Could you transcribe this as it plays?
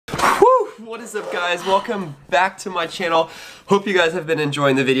What is up, guys? Welcome back to my channel. Hope you guys have been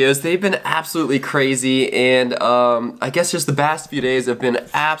enjoying the videos. They've been absolutely crazy, and I guess just the past few days have been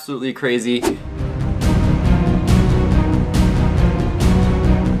absolutely crazy.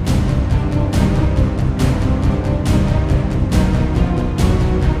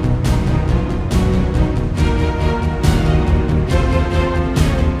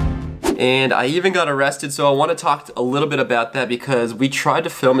 And I even got arrested, so I want to talk a little bit about that because we tried to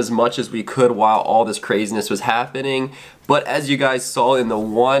film as much as we could while all this craziness was happening. But as you guys saw in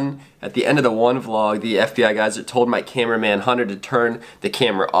at the end of the one vlog, the FBI guys told my cameraman Hunter to turn the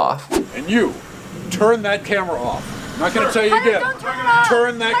camera off. And you, turn that camera off. I'm not going to tell you again.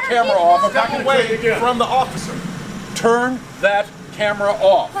 Turn that camera off. I'm not going to tell you again. From the officer. Turn that camera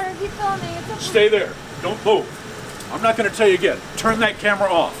off. Hunter, keep filming. It's okay. Stay there. Don't move. I'm not going to tell you again. Turn that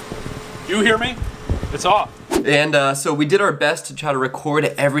camera off. You hear me? It's off. And so we did our best to try to record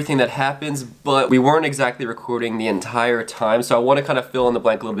everything that happens, but we weren't exactly recording the entire time. So I want to kind of fill in the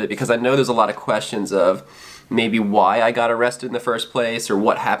blank a little bit because I know there's a lot of questions of maybe why I got arrested in the first place or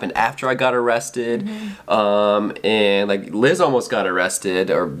what happened after I got arrested. And like Liz almost got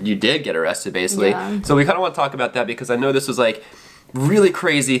arrested, or you did get arrested basically. Yeah. So we kind of want to talk about that because I know this was like really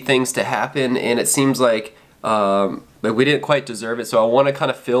crazy things to happen, and it seems like we didn't quite deserve it, so I want to kind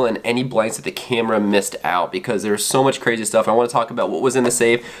of fill in any blanks that the camera missed out because there's so much crazy stuff. I want to talk about what was in the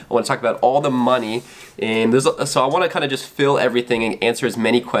safe. I want to talk about all the money, and so I want to kind of just fill everything and answer as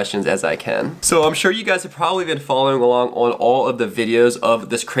many questions as I can. So I'm sure you guys have probably been following along on all of the videos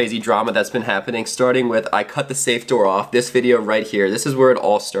of this crazy drama that's been happening, starting with I cut the safe door off. This video right here, this is where it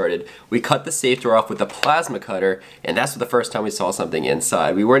all started. We cut the safe door off with a plasma cutter, and that's the first time we saw something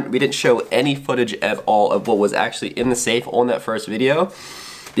inside. We didn't show any footage at all of what was actually in the safe on that first video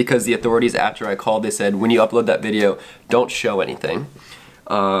because the authorities, after I called, they said when you upload that video, don't show anything.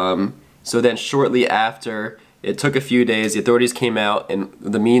 So then shortly after, it took a few days, the authorities came out, and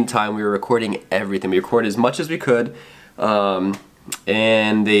in the meantime we were recording everything. We recorded as much as we could,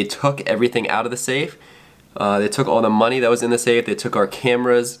 and they took everything out of the safe. They took all the money that was in the safe, they took our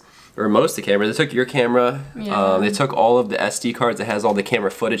cameras, or most of the cameras, they took your camera, they took all of the SD cards that has all the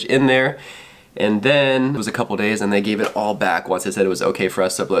camera footage in there. And then it was a couple days and they gave it all back once they said it was okay for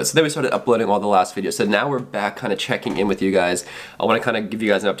us to upload. So then we started uploading all the last videos. So now we're back kind of checking in with you guys. I want to kind of give you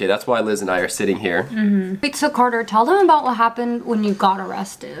guys an update. That's why Liz and I are sitting here. Wait, so Carter, tell them about what happened when you got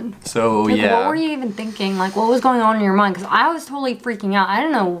arrested. So like, yeah. What were you even thinking? Like, what was going on in your mind? Because I was totally freaking out. I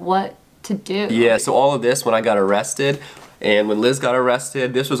didn't know what to do. Yeah, so all of this when I got arrested, and when Liz got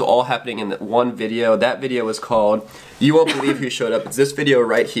arrested, this was all happening in that one video. That video was called You Won't Believe Who Showed Up. It's this video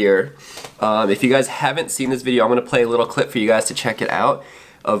right here. If you guys haven't seen this video, I'm gonna play a little clip for you guys to check it out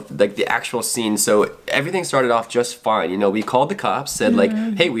of like the actual scene. So everything started off just fine. You know, we called the cops, said like,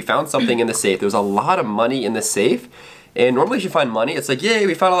 hey, we found something in the safe. There was a lot of money in the safe. And normally if you find money, it's like, yay,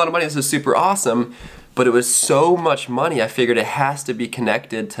 we found a lot of money. This is super awesome. But it was so much money, I figured it has to be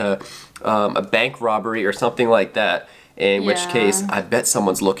connected to a bank robbery or something like that. In which case, I bet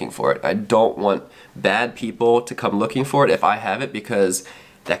someone's looking for it. I don't want bad people to come looking for it if I have it because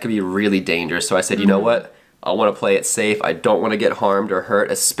that could be really dangerous. So I said, you know what? I want to play it safe. I don't want to get harmed or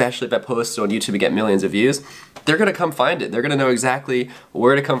hurt, especially if I post it on YouTube and get millions of views. They're going to come find it. They're going to know exactly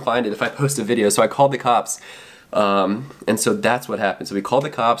where to come find it if I post a video. So I called the cops, and so that's what happened. So we called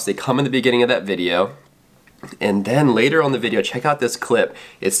the cops. They come in the beginning of that video, and then later on the video, check out this clip.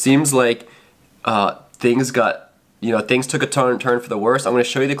 It seems like things took a turn for the worse. I'm going to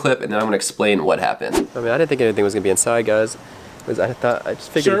show you the clip and then I'm going to explain what happened. I mean, I didn't think anything was going to be inside, guys. I just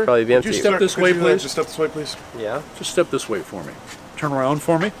figured it'd probably be empty. Could you step this way, please? Just step this way, please. Yeah? Just step this way for me. Turn around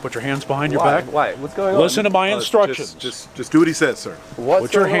for me. Put your hands behind your back. Why? What's going on? Listen to my instructions. Just do what he says, sir.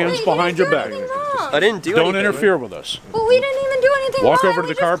 Put your hands behind your back. I didn't do anything. Don't interfere with us. But we didn't even do anything Walk wrong. over to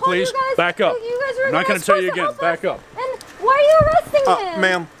the car, please. Back up. I'm not going to tell you again. Back up. And why are you arresting him?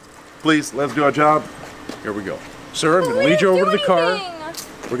 Ma'am, please, let's do our job. Here we go. Sir, I'm going to lead you over to the car.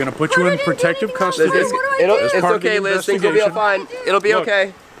 We're going to put you in protective custody. It's okay, Liz. Things will be fine. It'll be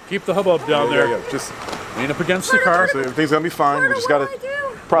okay. Keep the hubbub down there. Yeah. Just lean up against the car. so everything's going to be fine. We just got to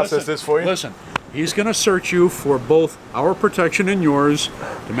process this for you. Listen, he's going to search you for both our protection and yours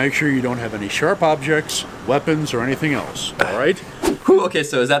to make sure you don't have any sharp objects, weapons, or anything else. All right? Whew, okay,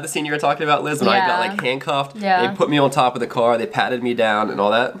 so is that the scene you were talking about, Liz? When I got like handcuffed? Yeah. They put me on top of the car, they patted me down and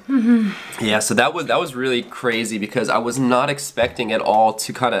all that? Yeah, so that was really crazy because I was not expecting at all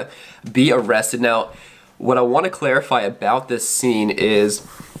to kind of be arrested. Now, what I want to clarify about this scene is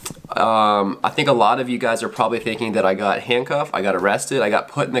I think a lot of you guys are probably thinking that I got handcuffed, I got arrested, I got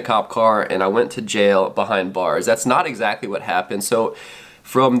put in the cop car, and I went to jail behind bars. That's not exactly what happened. So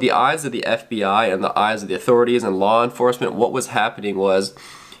from the eyes of the FBI and the eyes of the authorities and law enforcement, what was happening was,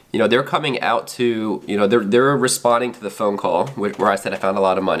 you know, they're coming out to, you know, they're responding to the phone call where I said I found a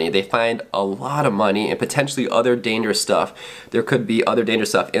lot of money. They find a lot of money and potentially other dangerous stuff. There could be other dangerous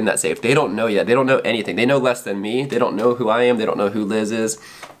stuff in that safe. They don't know yet. They don't know anything. They know less than me. They don't know who I am. They don't know who Liz is.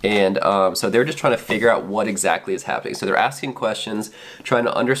 And so they're just trying to figure out what exactly is happening. So they're asking questions, trying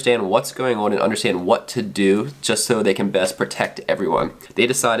to understand what's going on and understand what to do just so they can best protect everyone. They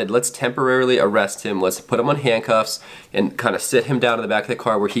decided, let's temporarily arrest him. Let's put him on handcuffs and kind of sit him down in the back of the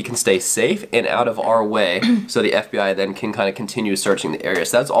car where he can stay safe and out of our way so the FBI then can kind of continue searching the area.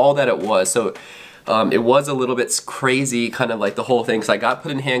 So that's all that it was. So it was a little bit crazy, kind of like the whole thing, because I got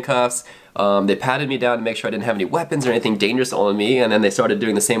put in handcuffs. They patted me down to make sure I didn't have any weapons or anything dangerous on me, and then they started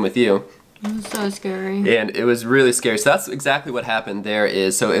doing the same with you. It was so scary. And it was really scary. So that's exactly what happened there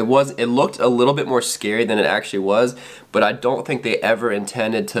is. So it looked a little bit more scary than it actually was, but I don't think they ever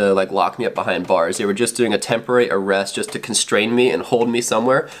intended to like lock me up behind bars. They were just doing a temporary arrest just to constrain me and hold me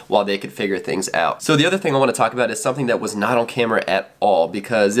somewhere while they could figure things out. So the other thing I want to talk about is something that was not on camera at all,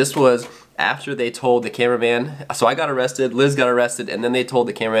 because this was after they told the cameraman, so I got arrested, Liz got arrested, and then they told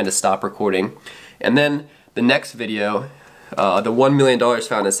the cameraman to stop recording. And then the next video, the $1 million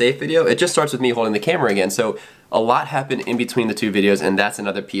found in a safe video, it just starts with me holding the camera again. So a lot happened in between the two videos, and that's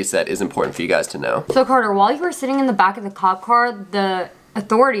another piece that is important for you guys to know. So Carter, while you were sitting in the back of the cop car, the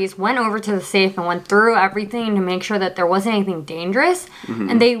authorities went over to the safe and went through everything to make sure that there wasn't anything dangerous.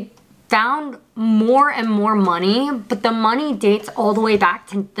 And they found more and more money, but the money dates all the way back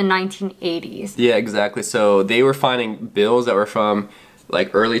to the 1980s. Yeah, exactly. So they were finding bills that were from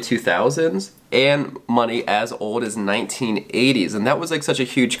like early 2000s and money as old as 1980s. And that was like such a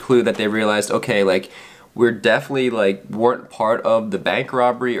huge clue that they realized, okay, like we're definitely like weren't part of the bank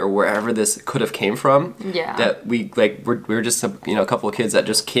robbery or wherever this could have came from. Yeah. That we're just a, you know, a couple of kids that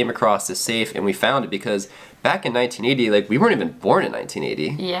just came across this safe and we found it because back in 1980, like we weren't even born in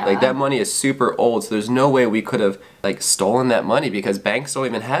 1980. Yeah. Like that money is super old, so there's no way we could have like stolen that money because banks don't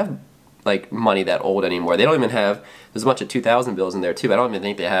even have like money that old anymore. They don't even have, there's a bunch of 2000 bills in there too. I don't even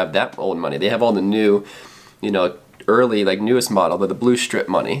think they have that old money. They have all the new, you know, early, like newest model, but the blue strip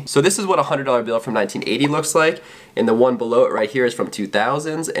money. So this is what a $100 bill from 1980 looks like, and the one below it right here is from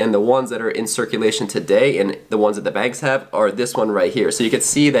 2000s, and the ones that are in circulation today and the ones that the banks have are this one right here. So you can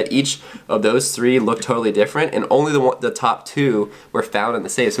see that each of those three look totally different, and only the top two were found in the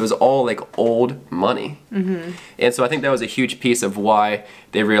safe. So it was all like old money. And so I think that was a huge piece of why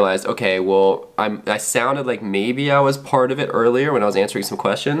they realized, okay, well, I sounded like maybe I was part of it earlier when I was answering some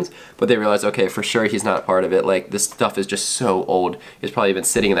questions, but they realized, okay, for sure he's not part of it. Like this stuff is just so old. It's probably been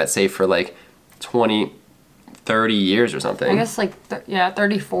sitting in that safe for like 20, 30 years or something. I guess like, yeah,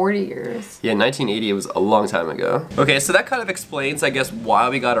 30, 40 years. Yeah, 1980 was a long time ago. Okay, so that kind of explains, I guess, why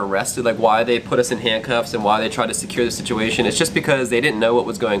we got arrested, like why they put us in handcuffs and why they tried to secure the situation. It's just because they didn't know what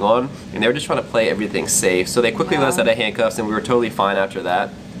was going on and they were just trying to play everything safe. So they quickly let us out of handcuffs and we were totally fine after that.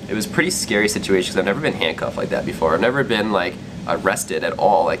 It was a pretty scary situation because I've never been handcuffed like that before. I've never been like arrested at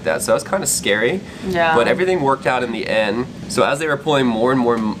all like that, so it was kind of scary. Yeah. But everything worked out in the end. So as they were pulling more and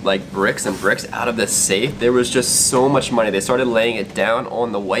more like bricks and bricks out of this safe, there was just so much money. They started laying it down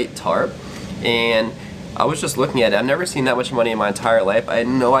on the white tarp, and I was just looking at it. I've never seen that much money in my entire life. I had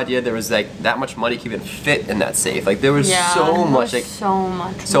no idea there was like that much money could even fit in that safe. Like there was so much. Like so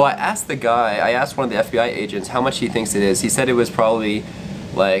much. So I asked the guy. I asked one of the FBI agents how much he thinks it is. He said it was probably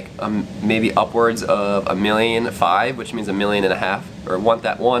like maybe upwards of $1.5 million, which means $1.5 million, or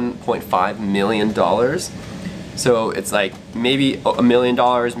 $1.5 million. So it's like maybe $1 million,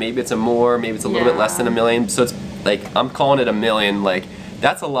 maybe it's more, maybe it's a little bit less than $1 million. So it's like I'm calling it $1 million. Like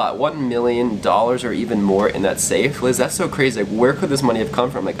that's a lot. $1 million or even more in that safe, Liz. That's so crazy. Like where could this money have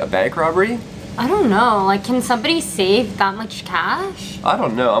come from? Like a bank robbery? I don't know. Like, can somebody save that much cash? I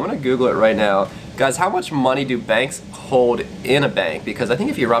don't know. I'm gonna Google it right now. Guys, how much money do banks hold in a bank? Because I think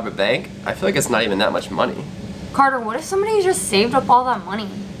if you rob a bank, I feel like it's not even that much money. Carter, what if somebody just saved up all that money?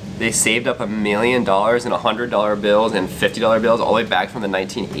 They saved up $1 million in $100 bills and $50 bills all the way back from the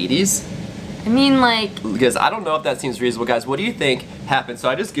 1980s? I mean, like... Because I don't know if that seems reasonable. Guys, what do you think happened? So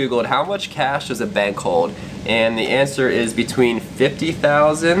I just Googled how much cash does a bank hold? And the answer is between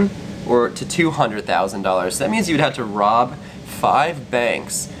 $50,000 or to $200,000. That means you'd have to rob 5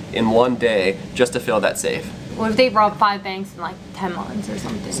 banks in one day just to fill that safe. What if they rob 5 banks in like 10 months or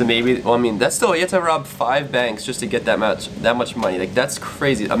something? So maybe, well, I mean, that's still, you have to rob 5 banks just to get that much money. Like that's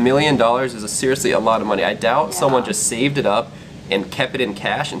crazy. $1 million is seriously a lot of money. I doubt someone just saved it up and kept it in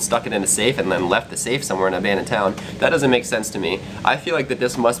cash and stuck it in a safe and then left the safe somewhere in an abandoned town. That doesn't make sense to me. I feel like that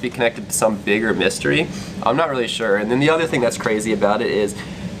this must be connected to some bigger mystery. I'm not really sure. And then the other thing that's crazy about it is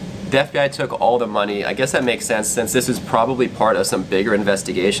the FBI took all the money. I guess that makes sense since this is probably part of some bigger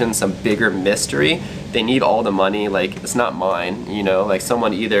investigation, some bigger mystery. They need all the money, like it's not mine, you know, like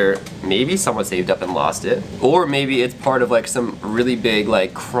maybe someone saved up and lost it, or maybe it's part of like some really big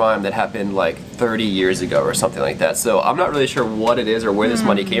like crime that happened like 30 years ago or something like that. So I'm not really sure what it is or where this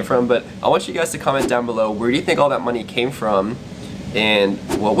money came from, but I want you guys to comment down below, where do you think all that money came from, and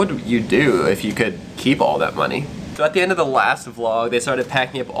what would you do if you could keep all that money? So at the end of the last vlog, they started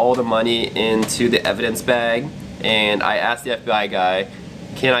packing up all the money into the evidence bag, and I asked the FBI guy,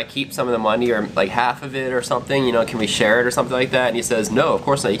 can I keep some of the money or like half of it or something, you know, can we share it or something like that? And he says, no, of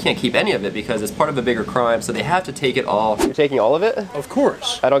course not, you can't keep any of it because it's part of a bigger crime, so they have to take it all. You're taking all of it? Of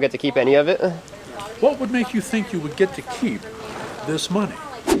course. I don't get to keep any of it? What would make you think you would get to keep this money?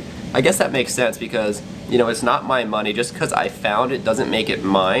 I guess that makes sense because, you know, it's not my money. Just because I found it doesn't make it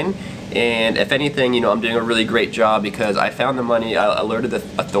mine. And if anything, you know, I'm doing a really great job because I found the money, I alerted the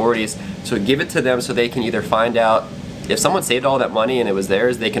authorities to give it to them so they can either find out if someone saved all that money and it was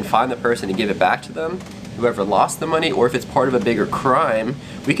theirs, they can find the person and give it back to them, whoever lost the money, or if it's part of a bigger crime,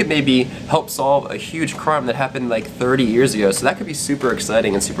 we could maybe help solve a huge crime that happened like 30 years ago. So that could be super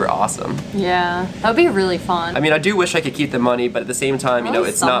exciting and super awesome. Yeah, that would be really fun. I mean, I do wish I could keep the money, but at the same time, you know,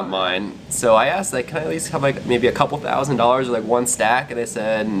 it's not mine. So I asked, like, can I at least have like maybe a couple $1,000s or like one stack? And they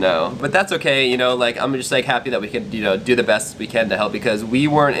said no. But that's okay, you know, like I'm just like happy that we could, you know, do the best we can to help, because we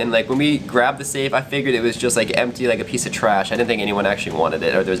weren't in, like when we grabbed the safe, I figured it was just like empty, like a piece of trash. I didn't think anyone actually wanted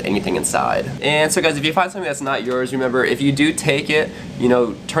it or there was anything inside. And so guys, if you find something that's not yours, remember, if you do take it, you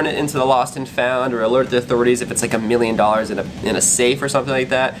know, turn it into the lost and found or alert the authorities if it's like $1 million in a safe or something like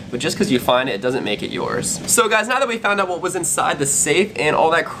that. But just because you find it, it doesn't make it yours. So guys, now that we found out what was inside the safe and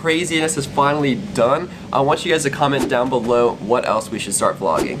all that craziness is finally done, I want you guys to comment down below what else we should start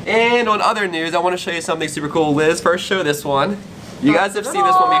vlogging. And on other news, I want to show you something super cool. Liz, first show this one. You guys have seen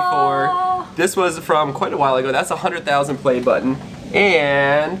this one before. This was from quite a while ago. That's a 100,000 play button.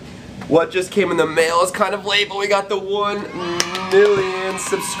 And what just came in the mail is kind of late, but we got the 1 million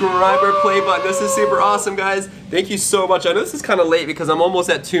subscriber play button. This is super awesome, guys. Thank you so much. I know this is kind of late because I'm almost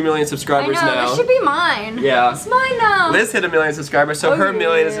at 2 million subscribers now. I know, this should be mine. Yeah. It's mine now. Liz hit 1 million subscribers, so her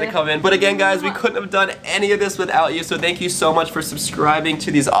million is gonna come in. But again, guys, we couldn't have done any of this without you, so thank you so much for subscribing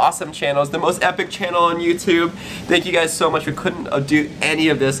to these awesome channels, the most epic channel on YouTube. Thank you guys so much. We couldn't do any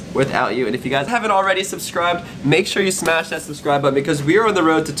of this without you. And if you guys haven't already subscribed, make sure you smash that subscribe button because we are on the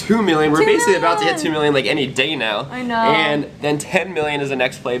road to 2 million. We're basically about to hit 2 million like any day now. I know. And then 10 million is the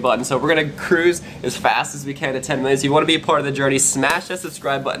next play button. So we're gonna cruise as fast as we can to 10 million. So if you want to be a part of the journey, smash that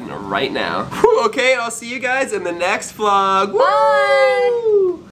subscribe button right now. Whew, okay, and I'll see you guys in the next vlog. Bye. Woo!